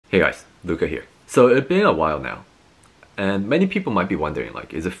Hey guys, Luca here. So it's been a while now, and many people might be wondering,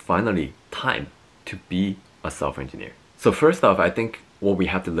 like, is it finally time to be a software engineer? So first off, I think what we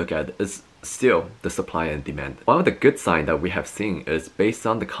have to look at is still the supply and demand. One of the good signs that we have seen is based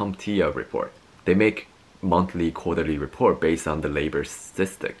on the CompTIA report. They make monthly, quarterly report based on the labor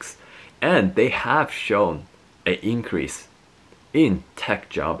statistics, and they have shown an increase in tech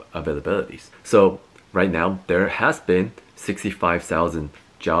job availabilities. So right now, there has been 65,000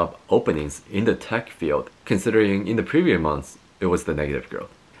 job openings in the tech field, considering in the previous months, it was the negative growth.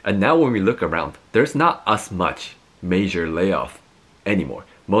 And now when we look around, there's not as much major layoff anymore.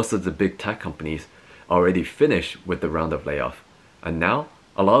 Most of the big tech companies already finished with the round of layoff. And now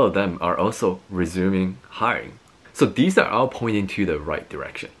a lot of them are also resuming hiring. So these are all pointing to the right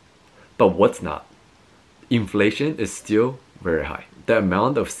direction. But what's not? Inflation is still very high. The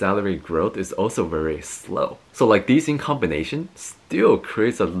amount of salary growth is also very slow. So like these in combination still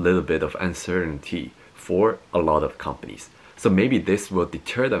creates a little bit of uncertainty for a lot of companies. So maybe this will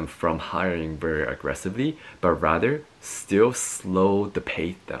deter them from hiring very aggressively, but rather still slow the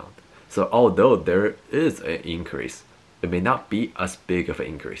pace down. So although there is an increase, it may not be as big of an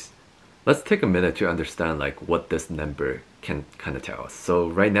increase. Let's take a minute to understand like what this number can kind of tell us. So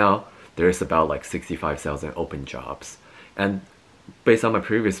right now, there is about like 65,000 open jobs. And based on my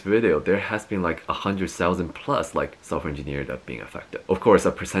previous video, there has been like 100,000 plus like software engineers that are being affected. Of course,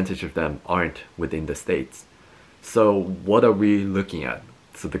 a percentage of them aren't within the states. So what are we looking at?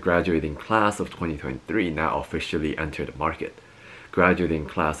 So the graduating class of 2023 now officially entered the market. Graduating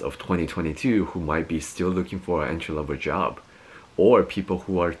class of 2022 who might be still looking for an entry-level job, or people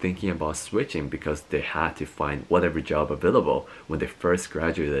who are thinking about switching because they had to find whatever job available when they first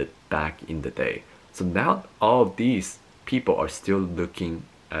graduated back in the day. So now all of these people are still looking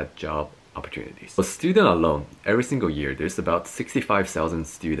at job opportunities. For student alone, every single year, there's about 65,000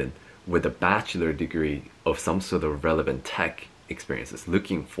 students with a bachelor degree of some sort of relevant tech experiences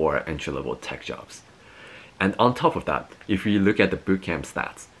looking for entry-level tech jobs. And on top of that, if you look at the bootcamp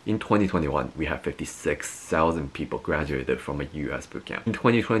stats, in 2021, we have 56,000 people graduated from a US bootcamp. In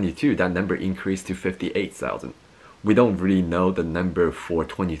 2022, that number increased to 58,000. We don't really know the number for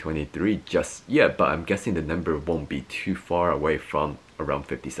 2023 just yet, but I'm guessing the number won't be too far away from around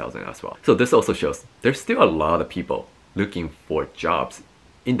 50,000 as well. So this also shows there's still a lot of people looking for jobs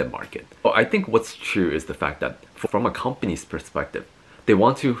in the market. Well, I think what's true is the fact that from a company's perspective, they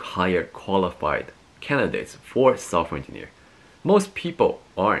want to hire qualified candidates for software engineer. Most people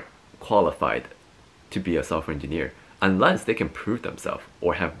aren't qualified to be a software engineer unless they can prove themselves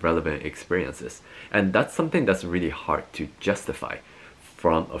or have relevant experiences. And that's something that's really hard to justify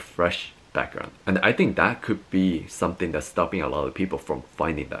from a fresh background. And I think that could be something that's stopping a lot of people from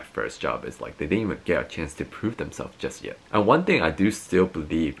finding that first job, is like they didn't even get a chance to prove themselves just yet. And one thing I do still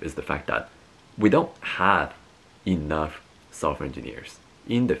believe is the fact that we don't have enough software engineers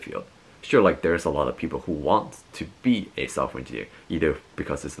in the field. Sure, like there's a lot of people who want to be a software engineer, either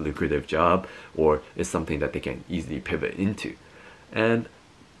because it's a lucrative job or it's something that they can easily pivot into. And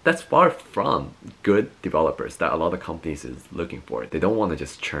that's far from good developers that a lot of companies is looking for. They don't want to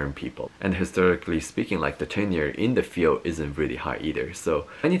just churn people. And historically speaking, like the tenure in the field isn't really high either. So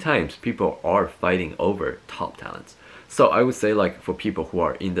many times people are fighting over top talents. So I would say like for people who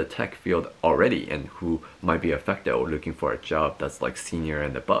are in the tech field already and who might be affected or looking for a job that's like senior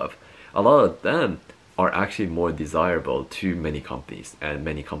and above, a lot of them are actually more desirable to many companies, and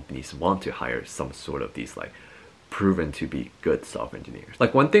many companies want to hire some sort of these like proven to be good software engineers.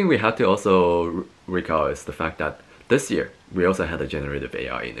 Like one thing we have to also recall is the fact that this year we also had a generative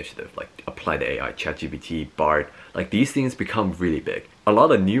AI initiative, like applied AI, ChatGPT, BART, like these things become really big. A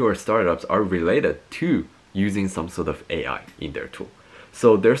lot of newer startups are related to using some sort of AI in their tool.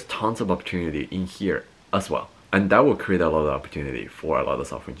 So there's tons of opportunity in here as well. And that will create a lot of opportunity for a lot of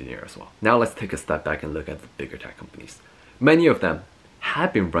software engineers as well. Now let's take a step back and look at the bigger tech companies. Many of them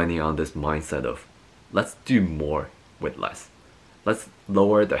have been running on this mindset of let's do more with less. Let's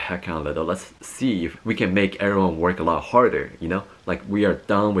lower the headcount a little. Let's see if we can make everyone work a lot harder, you know? Like we are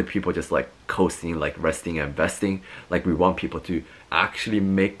done with people just like coasting, like resting and investing. Like we want people to actually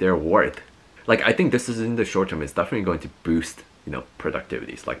make their worth. Like I think this is in the short term, it's definitely going to boost, you know,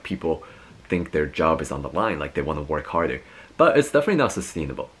 productivities. Like people think their job is on the line, like they want to work harder, but it's definitely not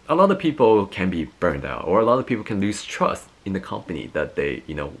sustainable. A lot of people can be burned out, or a lot of people can lose trust in the company that they,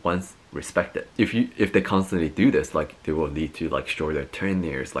 you know, once respected. If they constantly do this, like they will lead to like shorter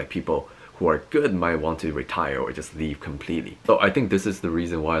tenures, like people who are good might want to retire or just leave completely. So I think this is the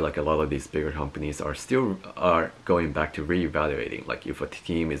reason why like a lot of these bigger companies are still going back to reevaluating, like if a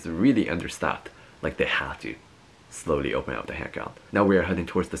team is really understaffed, like they have to slowly open up the headcount. Now we are heading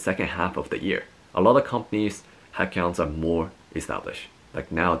towards the second half of the year. A lot of companies' headcounts are more established.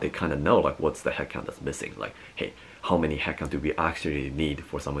 Like now they kind of know like what's the headcount that's missing. Like, hey, how many headcount do we actually need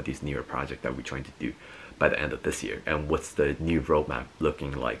for some of these newer projects that we're trying to do by the end of this year? And what's the new roadmap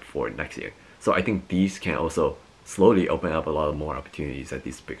looking like for next year? So I think these can also slowly open up a lot of more opportunities at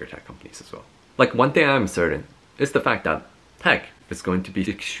these bigger tech companies as well. Like one thing I'm certain is the fact that tech is going to be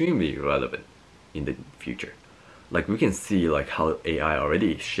extremely relevant in the future. Like we can see like how AI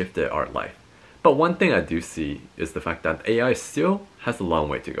already shifted our life. But one thing I do see is the fact that AI still has a long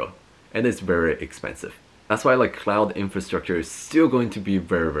way to go and it's very expensive. That's why like cloud infrastructure is still going to be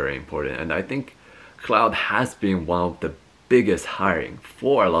very, very important. And I think cloud has been one of the biggest hiring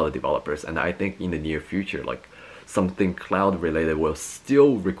for a lot of developers. And I think in the near future, like something cloud related will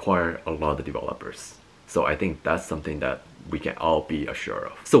still require a lot of developers. So I think that's something that we can all be assured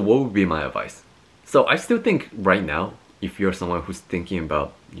of. So what would be my advice? So I still think right now, if you're someone who's thinking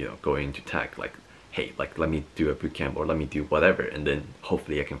about, going into tech, like, hey, like let me do a bootcamp or let me do whatever, and then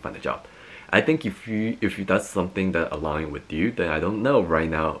hopefully I can find a job. I think if that's something that aligns with you, then I don't know right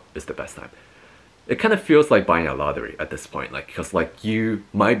now is the best time. It kind of feels like buying a lottery at this point, like because like you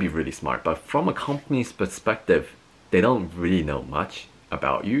might be really smart, but from a company's perspective, they don't really know much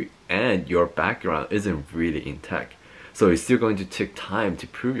about you and your background isn't really in tech. So it's still going to take time to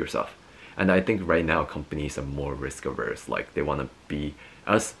prove yourself. And I think right now companies are more risk averse, like they want to be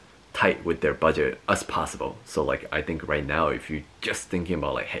as tight with their budget as possible. So like I think right now if you're just thinking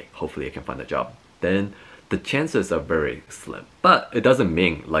about like, hey, hopefully I can find a job, then the chances are very slim. But it doesn't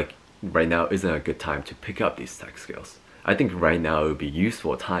mean like right now isn't a good time to pick up these tech skills. I think right now it would be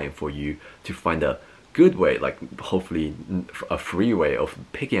useful time for you to find a good way, like hopefully a free way of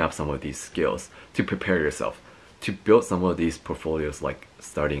picking up some of these skills to prepare yourself to build some of these portfolios like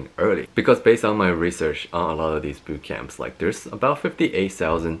starting early. Because based on my research on a lot of these boot camps, like there's about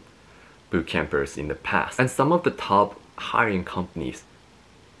 58,000 boot campers in the past. And some of the top hiring companies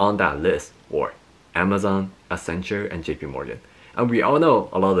on that list were Amazon, Accenture, and JP Morgan. And we all know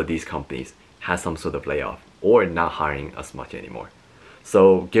a lot of these companies have some sort of layoff or not hiring as much anymore.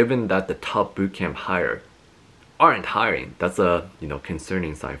 So given that the top bootcamp hire aren't hiring, that's a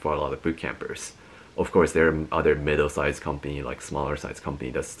concerning sign for a lot of boot campers. Of course, there are other middle-sized company, like smaller sized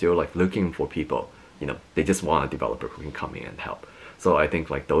company that's still like looking for people. They just want a developer who can come in and help. So I think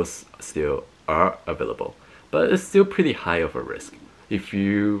like those still are available, but it's still pretty high of a risk. If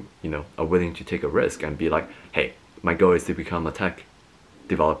you are willing to take a risk and be like, hey, my goal is to become a tech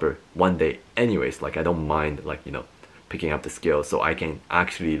developer one day anyways, like I don't mind like picking up the skills so I can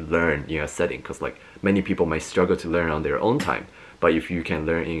actually learn in a setting, because like many people might struggle to learn on their own time. But if you can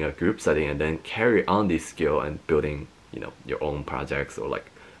learn in a group setting and then carry on this skill and building your own projects or like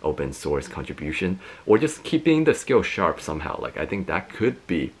open source contribution or just keeping the skill sharp somehow, like I think that could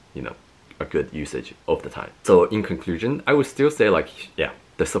be a good usage of the time. So in conclusion, I would still say like, yeah,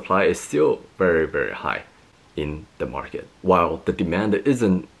 the supply is still very, very high in the market, while the demand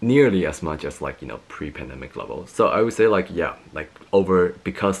isn't nearly as much as like pre-pandemic level. So I would say like, yeah, like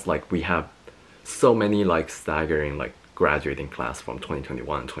because like we have so many like staggering like graduating class from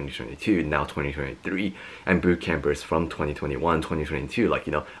 2021, 2022, now 2023, and boot campers from 2021, 2022, like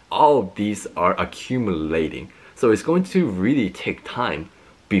all of these are accumulating. So it's going to really take time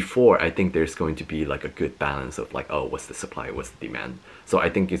before I think there's going to be like a good balance of like, oh, what's the supply, what's the demand. So I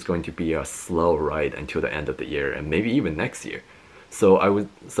think it's going to be a slow ride until the end of the year and maybe even next year. So I would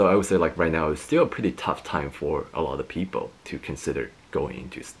say like right now it's still a pretty tough time for a lot of people to consider going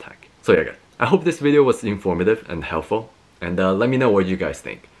into tech. So yeah guys, I hope this video was informative and helpful, and let me know what you guys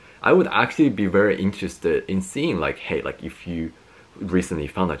think. I would actually be very interested in seeing like, hey, like if you recently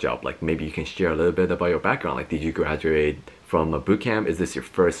found a job, like maybe you can share a little bit about your background. Like, did you graduate from a bootcamp? Is this your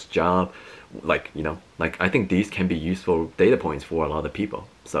first job? Like, like I think these can be useful data points for a lot of people.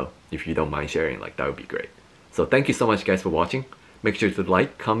 So if you don't mind sharing, like that would be great. So thank you so much guys for watching. Make sure to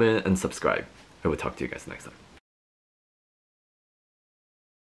like, comment, and subscribe. I will talk to you guys next time.